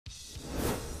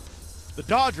The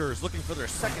Dodgers looking for their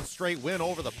second straight win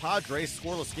over the Padres.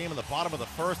 Scoreless game in the bottom of the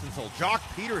first until Joc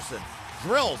Pederson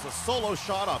drills a solo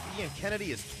shot off Ian Kennedy,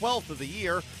 his 12th of the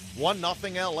year,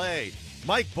 1-0 LA.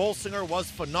 Mike Bolsinger was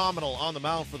phenomenal on the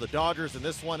mound for the Dodgers in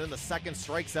this one. In the second,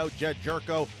 strikes out Jed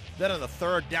Jerko. Then in the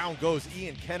third, down goes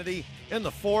Ian Kennedy. In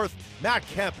the fourth, Matt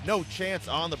Kemp, no chance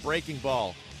on the breaking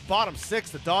ball. Bottom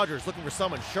six, the Dodgers looking for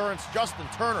some insurance. Justin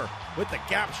Turner with the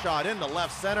gap shot into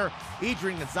left center.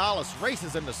 Adrian Gonzalez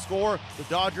races in to score. The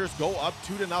Dodgers go up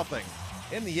 2-0.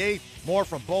 In the eighth, more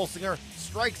from Bolsinger,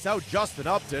 strikes out Justin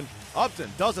Upton. Upton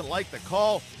doesn't like the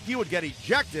call. He would get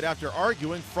ejected after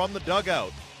arguing from the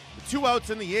dugout. The 2 outs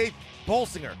in the eighth,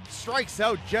 Bolsinger strikes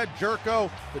out Jed Jerko.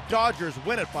 The Dodgers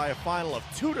win it by a final of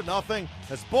 2-0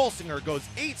 as Bolsinger goes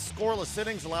 8 scoreless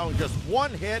innings, allowing just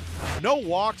 1 hit, no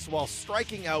walks, while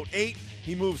striking out 8.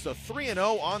 He moves to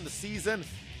 3-0 on the season.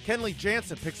 Kenley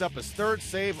Jansen picks up his 3rd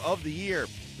save of the year.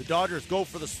 The Dodgers go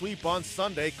for the sweep on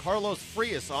Sunday. Carlos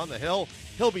Frias on the hill.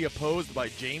 He'll be opposed by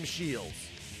James Shields.